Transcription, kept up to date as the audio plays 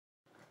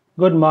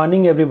Good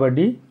morning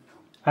everybody.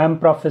 I am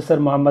Professor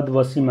Muhammad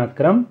Wasim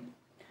Akram.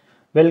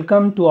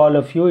 Welcome to all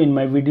of you in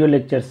my video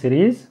lecture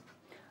series.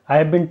 I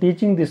have been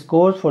teaching this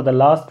course for the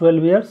last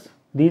 12 years.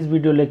 These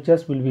video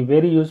lectures will be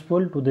very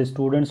useful to the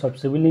students of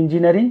civil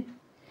engineering.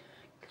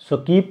 So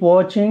keep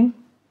watching,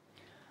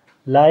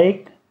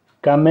 like,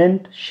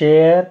 comment,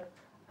 share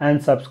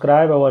and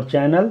subscribe our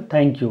channel.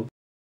 Thank you.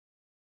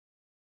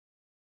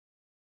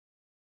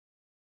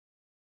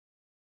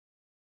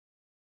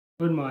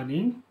 Good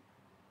morning.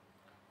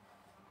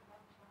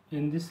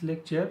 In this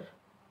lecture,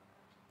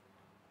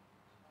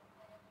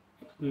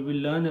 we will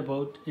learn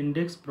about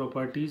index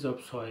properties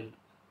of soil.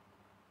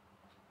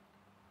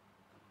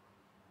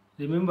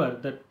 Remember,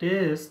 the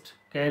tests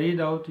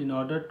carried out in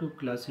order to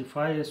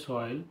classify a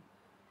soil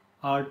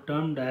are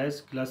termed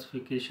as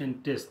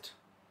classification test,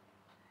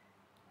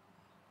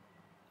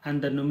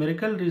 and the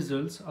numerical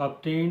results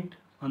obtained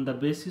on the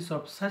basis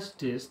of such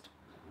test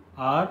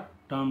are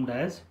termed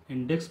as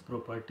index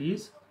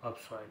properties of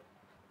soil.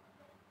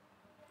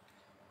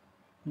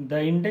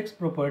 The index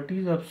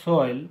properties of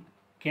soil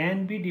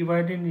can be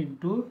divided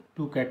into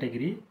two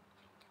categories.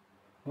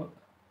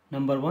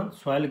 Number one,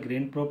 soil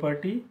grain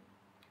property,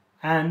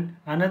 and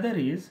another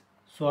is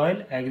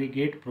soil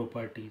aggregate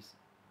properties.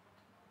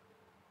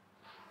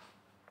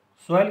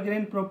 Soil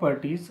grain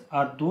properties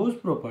are those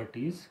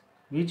properties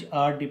which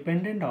are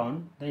dependent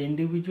on the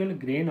individual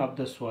grain of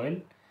the soil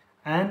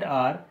and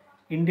are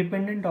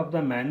independent of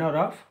the manner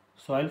of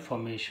soil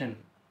formation.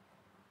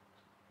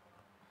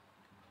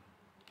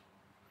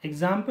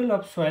 Example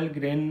of soil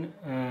grain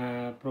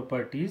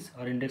properties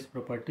or index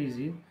properties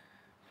is,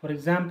 for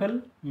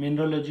example,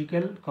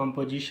 mineralogical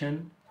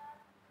composition,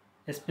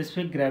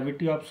 specific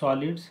gravity of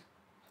solids,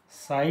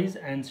 size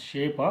and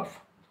shape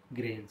of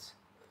grains.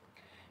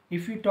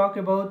 If we talk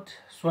about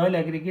soil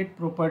aggregate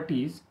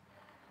properties,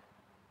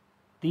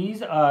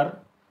 these are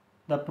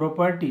the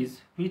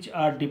properties which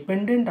are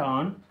dependent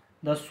on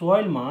the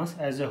soil mass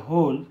as a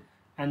whole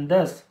and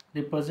thus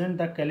represent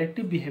the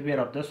collective behavior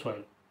of the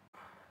soil.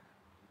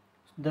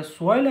 The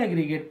soil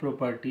aggregate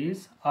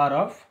properties are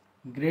of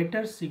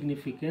greater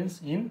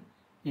significance in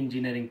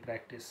engineering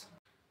practice.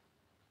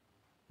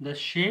 The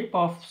shape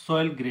of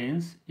soil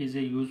grains is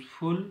a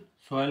useful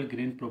soil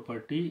grain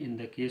property in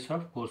the case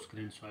of coarse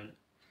grain soil.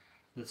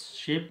 The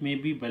shape may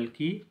be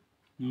bulky,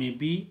 may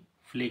be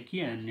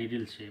flaky and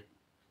needle shape.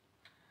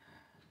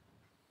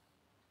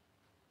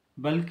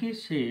 Bulky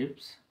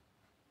shapes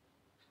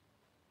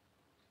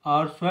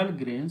are soil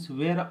grains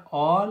where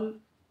all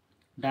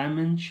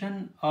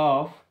dimensions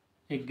of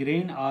a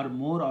grain are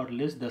more or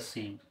less the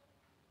same.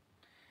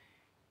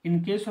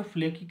 In case of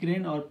flaky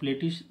grain or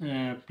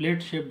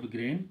plate-shaped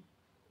grain,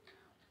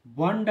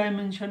 one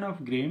dimension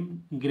of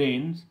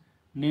grains,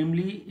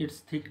 namely its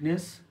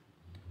thickness,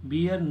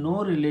 bear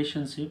no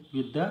relationship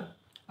with the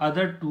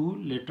other two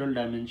lateral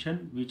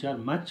dimensions which are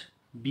much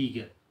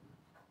bigger.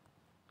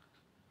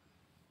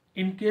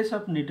 In case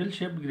of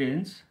needle-shaped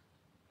grains,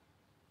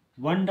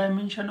 one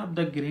dimension of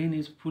the grain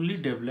is fully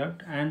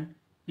developed and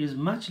is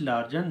much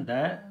larger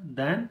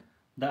than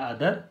the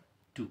other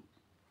two.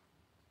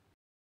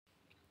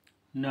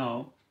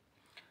 Now,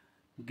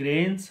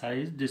 grain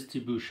size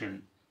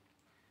distribution.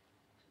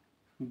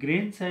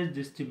 Grain size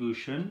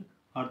distribution,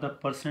 or the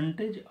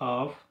percentage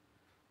of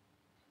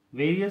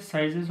various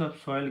sizes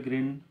of soil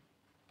grain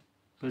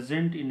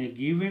present in a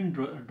given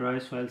dry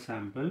soil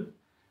sample,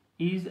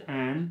 is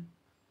an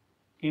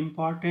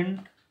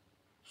important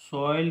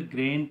soil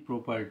grain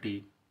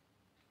property.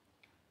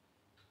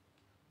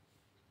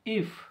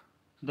 If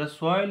the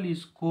soil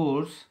is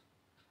coarse,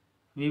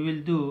 we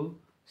will do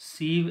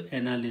sieve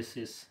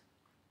analysis.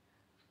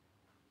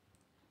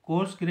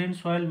 Coarse grain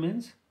soil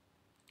means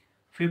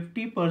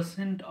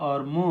 50%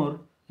 or more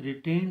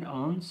retained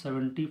on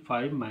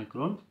 75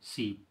 micron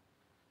sieve.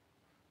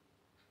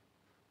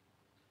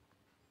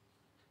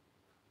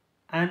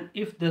 And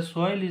if the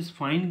soil is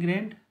fine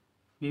grained,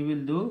 we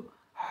will do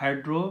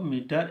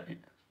hydrometer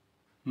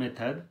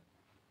method.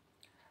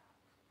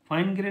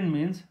 Fine grain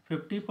means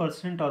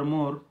 50% or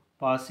more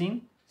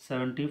passing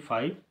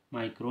 75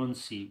 micron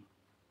sieve.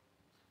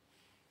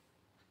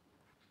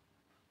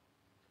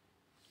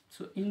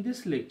 So in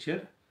this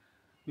lecture,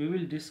 we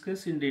will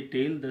discuss in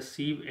detail the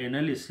sieve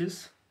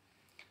analysis.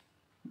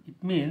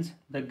 It means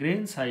the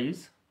grain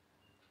size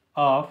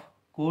of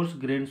coarse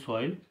grain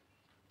soil.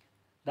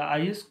 The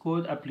IS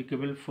code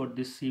applicable for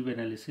this sieve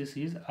analysis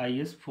is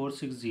IS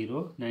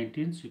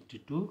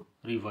 460-1962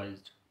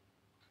 revised.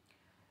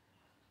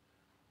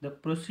 The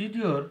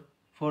procedure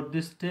for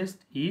this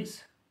test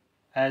is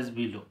as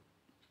below.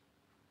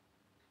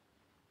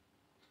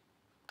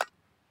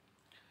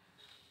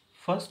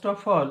 First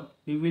of all,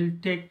 we will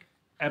take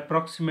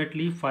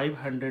approximately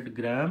 500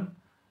 gram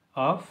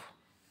of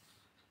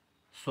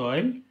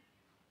soil.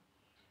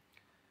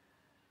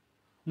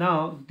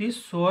 Now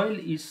this soil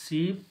is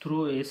sieved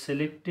through a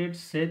selected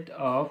set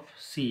of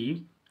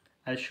sieve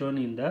as shown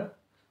in the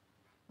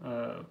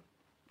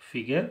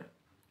figure.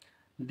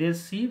 Their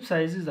sieve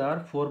sizes are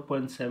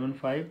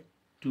 4.75,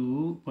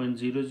 2.00,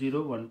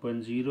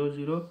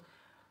 1.00,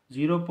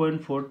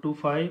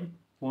 0.425,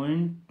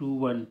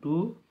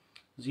 0.212,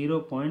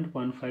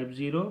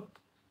 0.150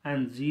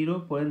 and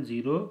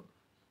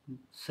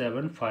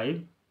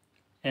 0.075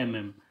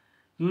 mm.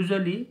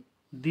 Usually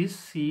these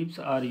sieves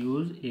are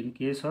used in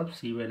case of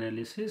sieve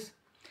analysis,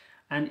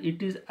 and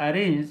it is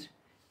arranged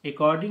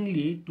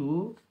accordingly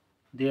to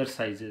their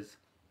sizes,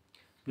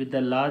 with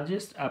the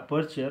largest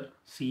aperture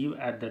sieve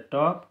at the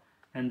top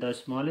and the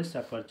smallest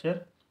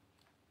aperture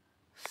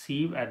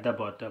sieve at the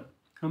bottom.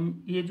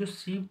 हम ये जो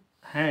sieve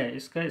है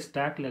इसका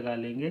stack लगा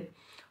लेंगे,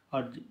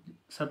 और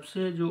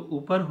सबसे जो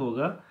ऊपर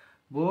होगा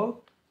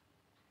वो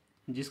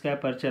जिसका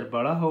अपर्चर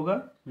बड़ा होगा,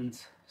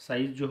 मीन्स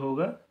साइज जो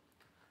होगा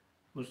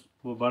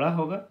वो बड़ा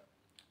होगा,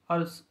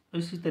 और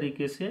इसी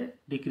तरीके से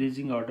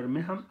डिक्रीजिंग ऑर्डर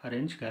में हम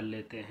अरेंज कर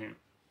लेते हैं.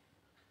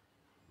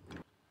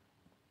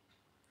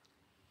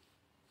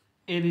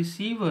 A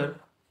receiver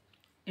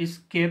is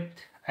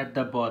kept at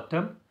the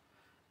bottom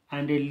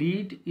and a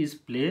lead is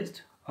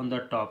placed on the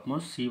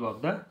topmost sieve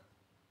of the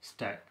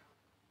stack.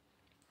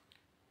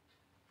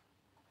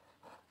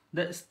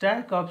 The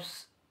stack of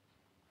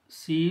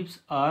sieves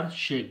are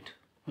shaked.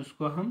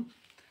 उसको हम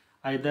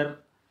either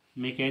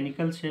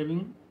mechanical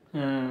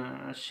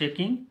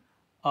shaking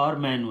और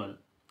manual,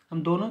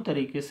 हम दोनों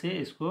तरीके से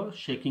इसको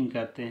shaking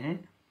करते हैं.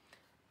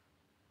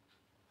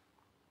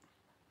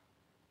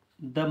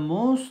 The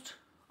most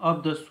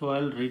of the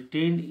soil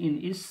retained in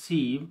each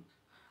sieve,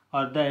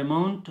 or the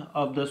amount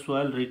of the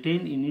soil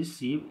retained in each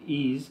sieve,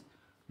 is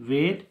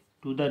weighed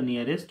to the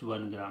nearest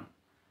 1 gram.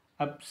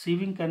 अब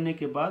सीविंग करने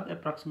के बाद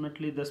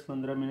अप्रॉक्सीमेटली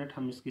 10-15 मिनट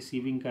हम इसकी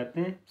सीविंग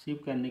करते हैं. सीव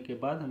करने के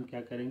बाद हम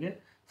क्या करेंगे,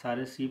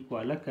 सारे सीव को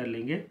अलग कर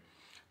लेंगे,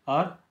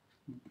 और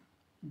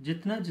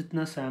जितना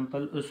जितना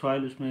सैंपल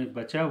सॉइल उसमें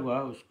बचा हुआ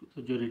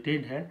उसको जो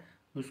रिटेन्ड है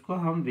उसको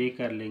हम वे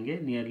कर लेंगे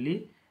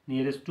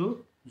nearest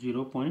to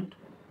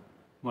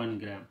 0.1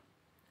 gram.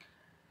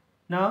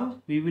 Now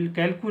we will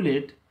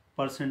calculate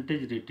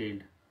percentage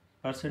retained.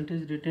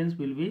 Percentage retained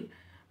will be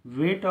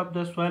weight of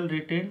the soil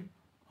retained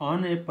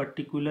on a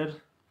particular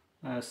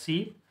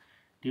sieve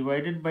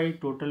divided by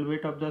total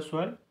weight of the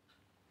soil,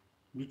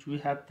 which we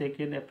have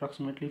taken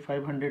approximately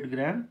 500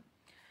 gram.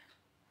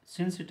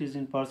 Since it is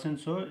in percent,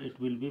 so it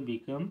will be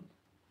become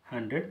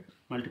 100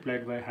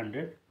 multiplied by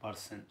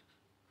 100%.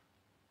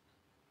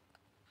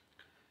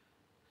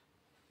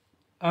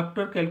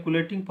 After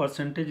calculating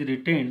percentage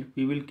retained,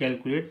 we will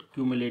calculate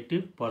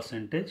cumulative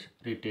percentage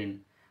retained,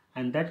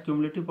 and that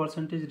cumulative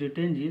percentage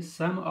retained is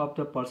sum of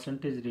the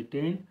percentage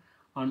retained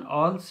on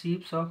all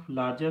sieves of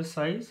larger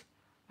size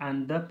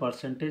and the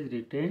percentage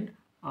retained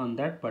on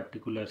that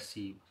particular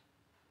sieve.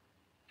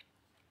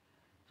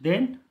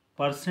 Then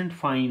percent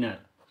finer,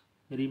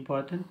 very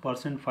important,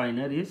 percent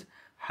finer is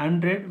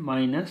 100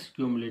 minus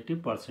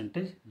cumulative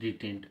percentage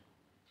retained.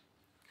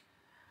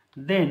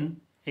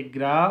 Then a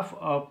graph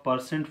of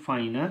percent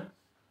finer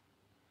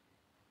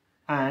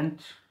and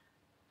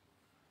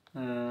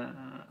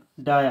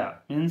dia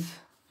means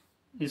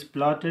is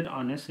plotted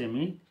on a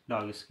semi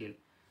log scale.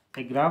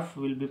 A graph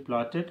will be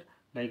plotted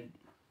like,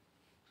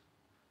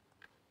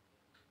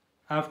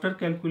 after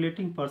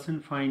calculating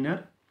percent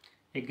finer,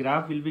 a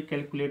graph will be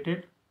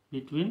calculated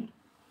between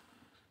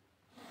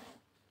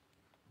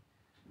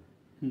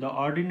the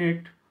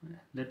ordinate,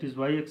 that is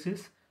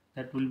y-axis,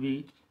 that will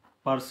be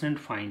percent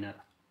finer,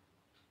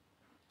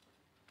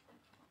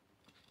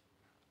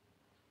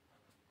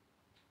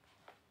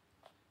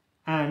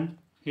 and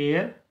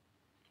here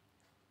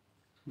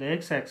the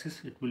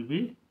x-axis it will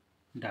be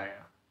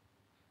dia.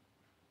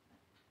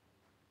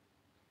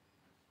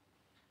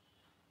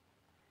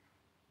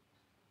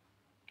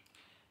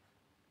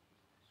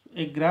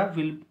 A graph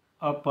will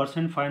of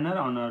percent finer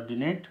on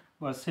ordinate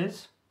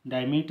versus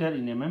diameter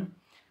in mm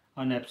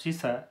on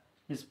abscissa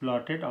is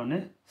plotted on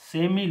a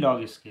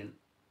semi-log scale.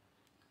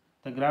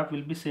 The graph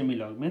will be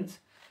semi-log, means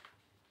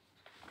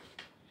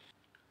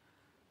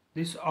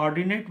this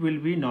ordinate will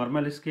be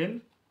normal scale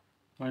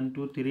 1,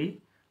 2,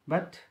 3,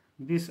 but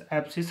this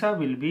abscissa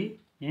will be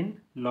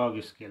in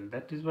log scale.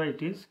 That is why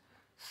it is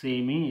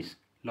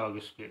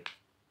semi-log scale.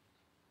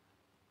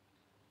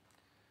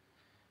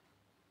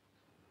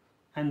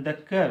 And the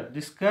curve,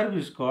 this curve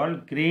is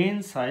called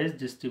grain size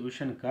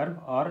distribution curve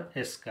or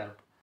S curve.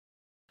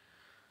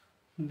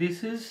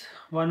 This is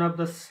one of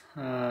the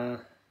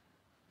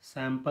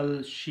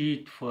sample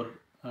sheet for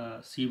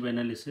sieve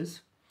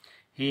analysis.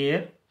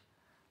 Here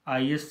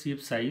IS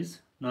sieve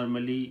size,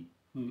 normally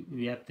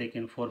we have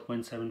taken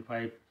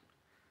 4.75,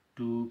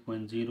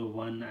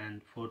 2.01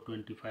 and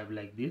 425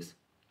 like this,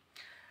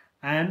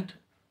 and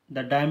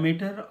the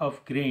diameter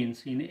of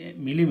grains in a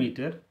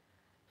millimeter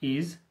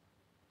is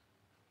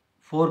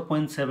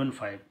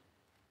 4.75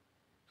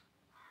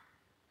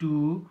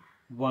 to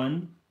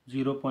 1,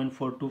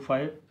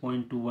 0.425,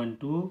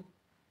 0.212,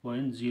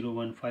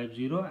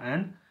 0.0150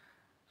 and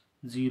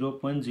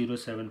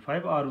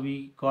 0.075, or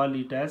we call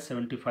it as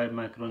 75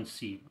 micron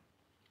sieve.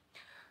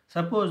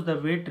 Suppose the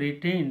weight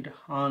retained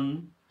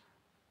on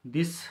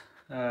this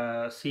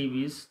sieve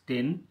is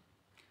 10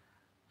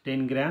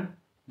 gram,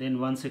 then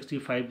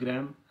 165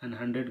 gram and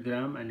 100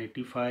 gram and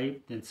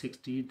 85, then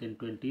 60, then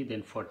 20,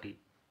 then 40.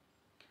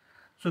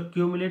 So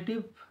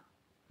cumulative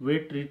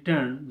weight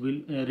retained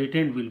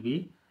will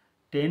be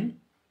 10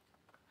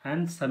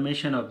 and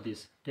summation of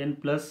this 10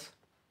 plus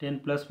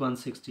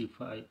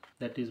 165,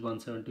 that is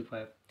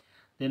 175.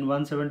 Then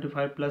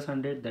 175 plus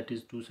 100, that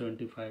is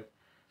 275.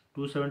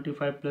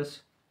 275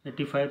 plus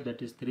 85,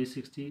 that is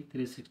 360.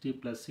 360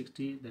 plus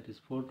 60, that is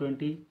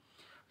 420.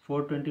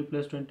 420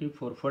 plus 20,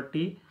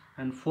 440.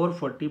 And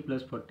 440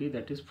 plus 40,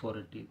 that is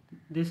 480.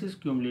 This is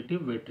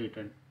cumulative weight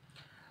retained.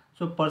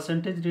 So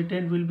percentage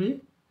retained will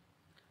be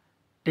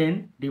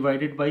 10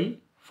 divided by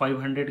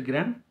 500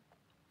 gram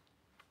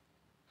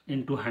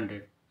into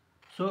 100.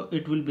 So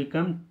it will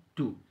become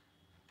 2.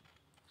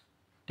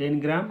 10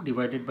 gram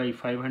divided by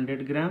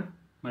 500 gram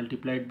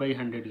multiplied by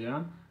 100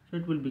 gram. So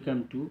it will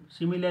become 2.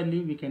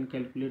 Similarly, we can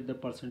calculate the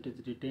percentage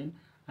retained,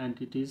 and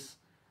it is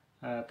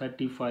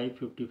 35,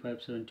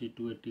 55,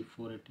 72,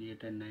 84,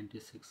 88 and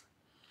 96.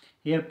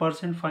 Here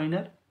percent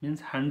finer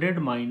means 100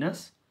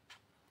 minus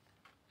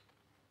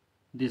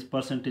this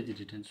percentage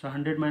retained. So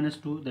 100 minus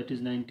 2, that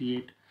is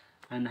 98,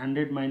 and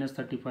 100 minus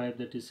 35,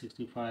 that is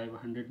 65.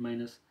 100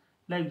 minus,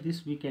 like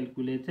this we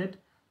calculated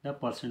the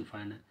percent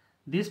finer.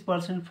 This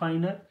percent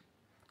finer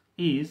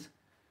is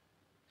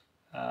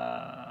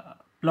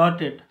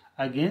plotted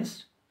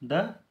against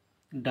the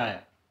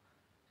dia,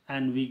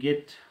 and we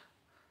get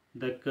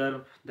the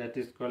curve that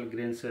is called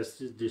grain size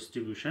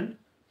distribution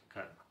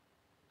curve.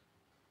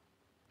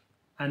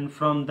 And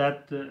from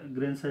that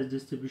grain size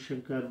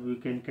distribution curve we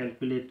can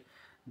calculate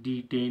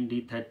D10,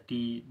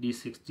 D30,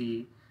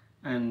 D60,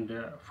 and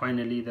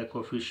finally the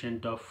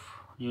coefficient of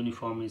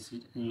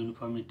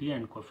uniformity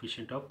and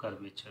coefficient of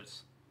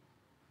curvatures.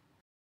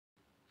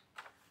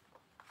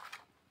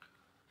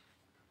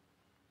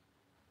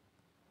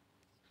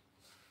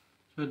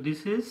 So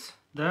this is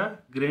the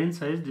grain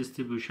size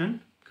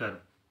distribution curve.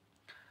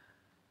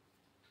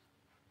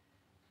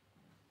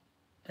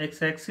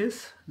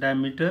 X-axis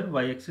diameter,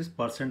 y-axis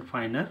percent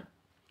finer,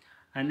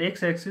 and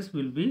x-axis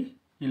will be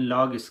in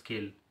log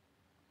scale.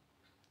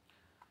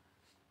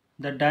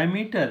 The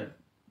diameter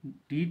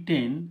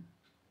D10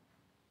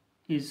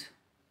 is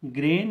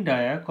grain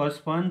dia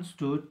corresponds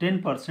to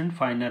 10%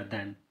 finer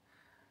than.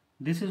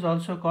 This is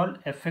also called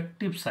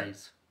effective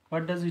size.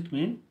 What does it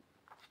mean?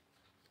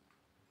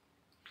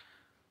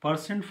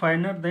 Percent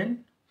finer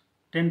than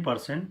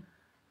 10%,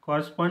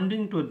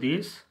 corresponding to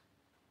this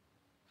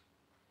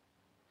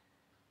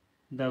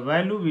the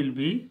value will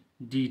be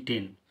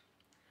D10.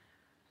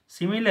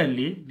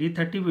 Similarly,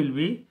 D30 will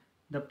be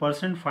the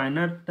percent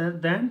finer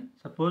than,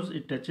 suppose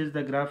it touches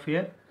the graph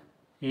here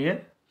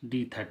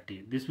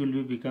D30. This will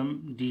be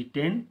become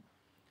D10,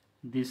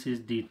 this is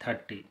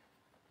D30.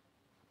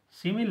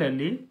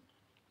 Similarly,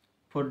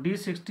 for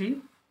D60,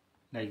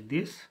 like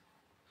this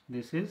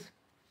is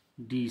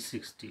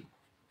D60.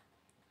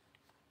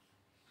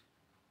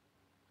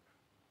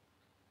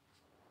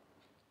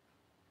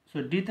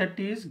 So D30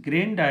 is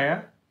grain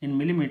dia in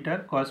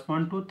millimeter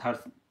correspond to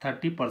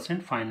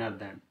 30% finer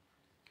than.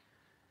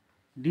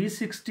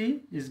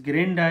 D60 is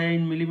grain dia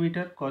in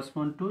millimeter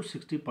correspond to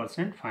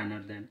 60%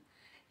 finer than.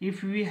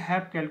 If we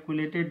have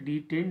calculated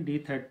D10,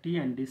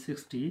 D30 and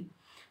D60,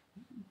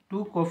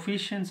 two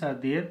coefficients are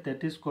there,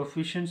 that is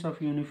coefficients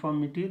of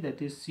uniformity,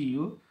 that is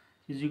Cu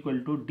is equal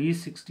to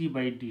D60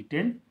 by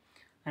D10,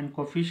 and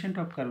coefficient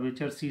of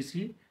curvature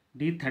Cc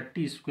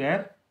D30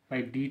 square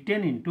by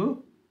D10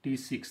 into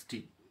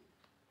D60.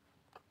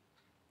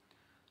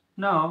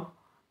 Now,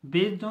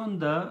 based on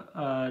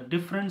the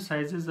different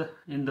sizes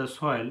in the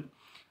soil,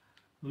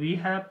 we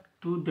have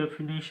two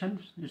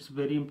definitions. It's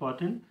very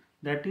important.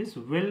 That is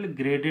well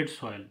graded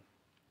soil.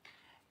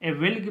 A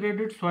well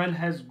graded soil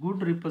has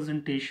good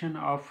representation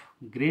of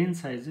grain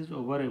sizes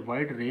over a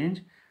wide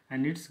range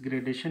and its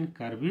gradation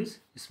curve is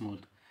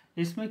smooth.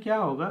 इसमें क्या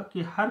होगा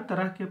कि हर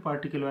तरह के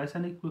particle, ऐसा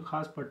नहीं कोई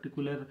खास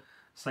पर्टिकुलर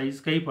साइज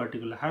का ही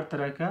पार्टिकल, हर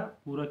तरह का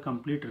पूरा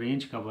कंप्लीट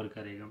रेंज कवर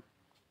करेगा.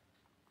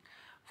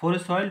 For a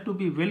soil to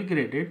be well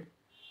graded,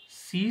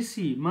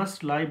 Cc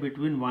must lie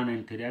between 1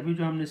 and 3. अभी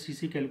जो हमने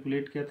Cc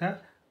कैलकुलेट किया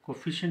था,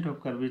 coefficient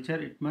of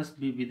curvature, it must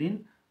be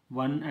within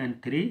 1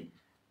 and 3.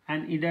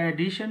 And in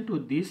addition to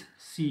this,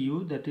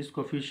 Cu, that is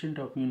coefficient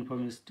of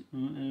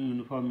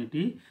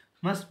uniformity,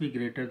 must be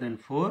greater than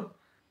 4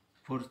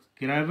 for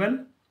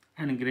gravel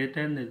and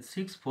greater than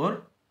 6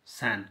 for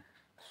sand.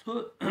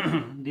 So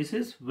this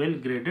is well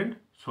graded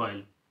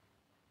soil.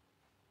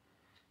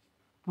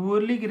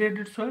 Poorly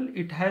graded soil,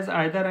 it has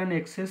either an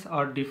excess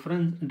or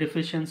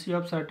deficiency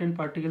of certain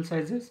particle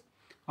sizes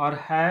or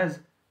has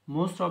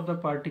most of the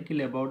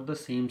particle about the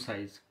same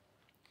size.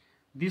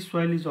 This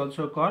soil is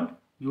also called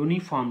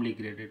uniformly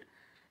graded.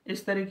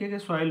 इस तरीके के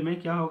soil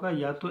में क्या होगा,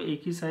 या तो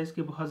एक ही size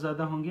के बहुत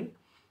ज़्यादा होंगे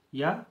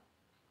या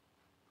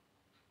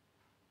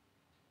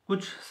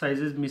कुछ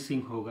साइजेस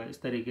मिसिंग होगा.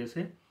 इस तरीके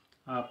से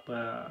आप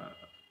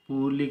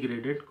poorly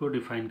graded को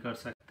डिफाइन कर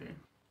सकते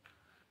हैं.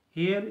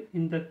 Here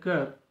in the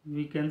curve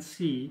we can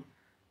see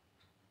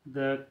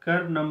the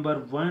curve number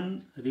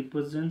 1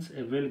 represents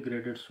a well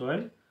graded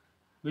soil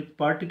with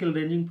particle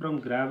ranging from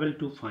gravel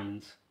to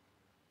fines,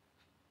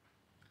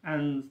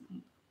 and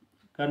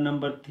curve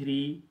number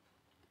 3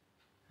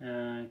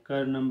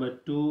 curve number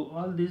 2,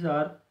 all these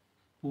are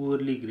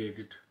poorly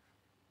graded.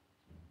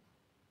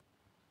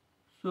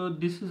 So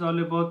this is all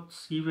about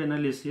sieve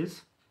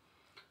analysis.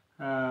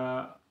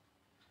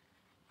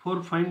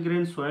 For fine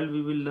grained soil,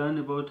 we will learn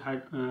about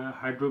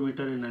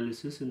hydrometer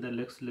analysis in the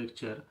next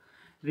lecture.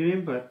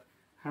 Remember,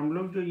 हम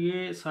लोग जो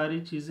ये सारी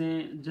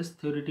चीज़ें just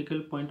theoretical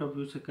point of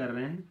view से कर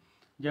रहे हैं.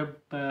 जब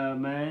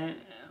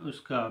मैं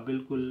उसका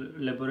बिल्कुल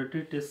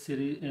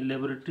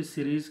लेबोरेटरी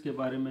सीरीज़ के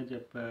बारे में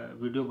जब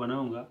वीडियो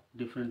बनाऊंगा,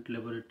 डिफरेंट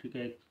लेबोरेटरी का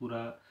एक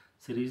पूरा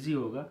सीरीज़ ही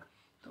होगा,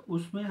 तो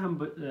उसमें हम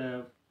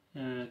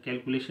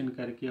कैलकुलेशन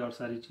करके और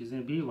सारी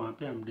चीज़ें भी वहाँ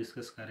पे हम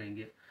डिस्कस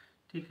करेंगे.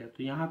 ठीक है,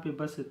 तो यहाँ पे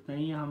बस इतना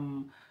ही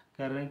हम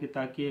कर रहे हैं कि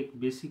ताकि एक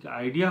बेसिक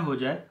आइडिया हो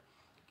जाए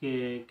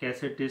कि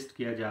कैसे टेस्ट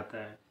किया जाता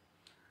है.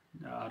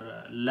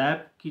 और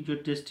लैब की जो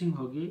टेस्टिंग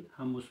होगी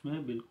हम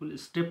उसमें बिल्कुल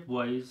स्टेप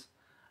वाइज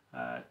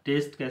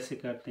टेस्ट कैसे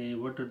करते हैं,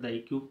 व्हाट आर द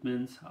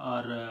इक्विपमेंट्स,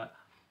 और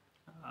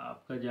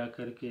आपका जा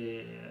कर के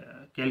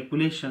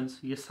कैलकुलेशंस,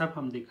 ये सब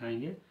हम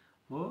दिखाएंगे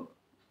वो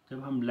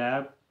जब हम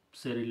लैब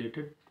से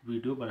रिलेटेड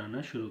वीडियो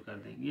बनाना शुरू कर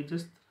देंगे. ये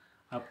जस्ट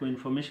आपको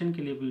इन्फॉर्मेशन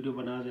के लिए वीडियो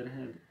बना दे रहे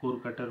हैं.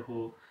 कोर कटर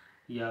हो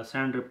या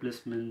सैंड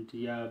रिप्लेसमेंट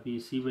या अभी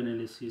सीव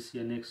एनालिसिस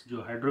या नेक्स्ट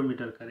जो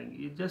हाइड्रोमीटर करेंगे,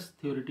 ये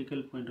just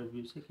theoretical point of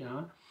view से कि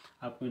हाँ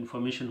आपको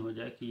इन्फॉर्मेशन हो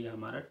जाए कि ये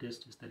हमारा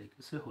टेस्ट इस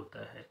तरीके से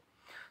होता है.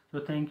 तो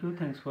thank you,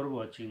 thanks for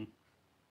watching.